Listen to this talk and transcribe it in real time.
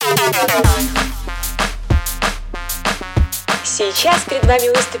Сейчас перед вами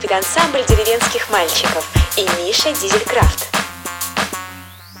выступит ансамбль деревенских мальчиков и Миша Дизелькрафт.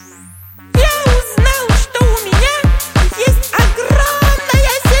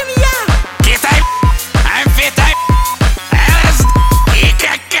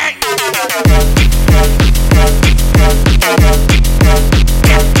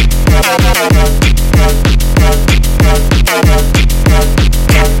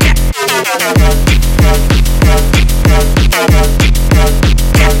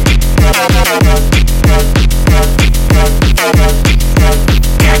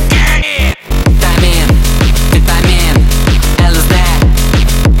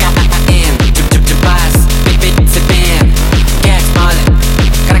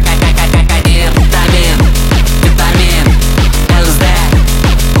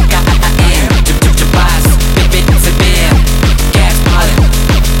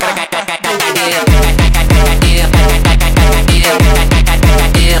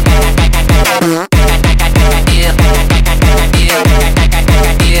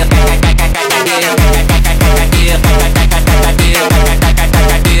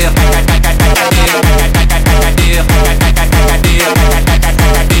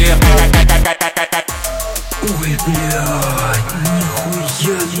 Ой, блядь,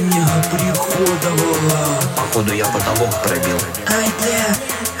 нихуя линия приходовала. Походу я потолок пробил. Ай, бля,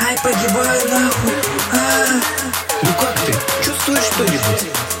 ай, погибаю нахуй. Ну как ты? Чувствуешь что-нибудь?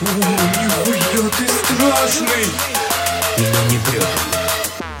 Нихуя ты страшный. Меня не прет.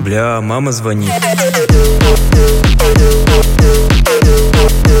 Бля, мама звонит.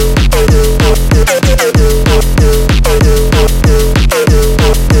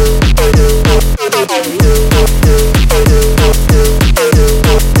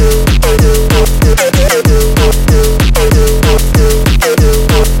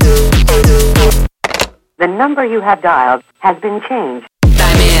 The number you have dialed has been changed.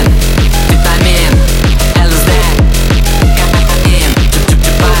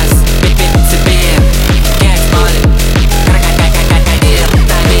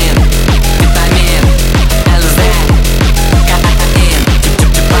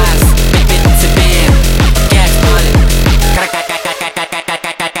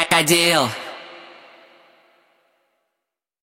 Deal.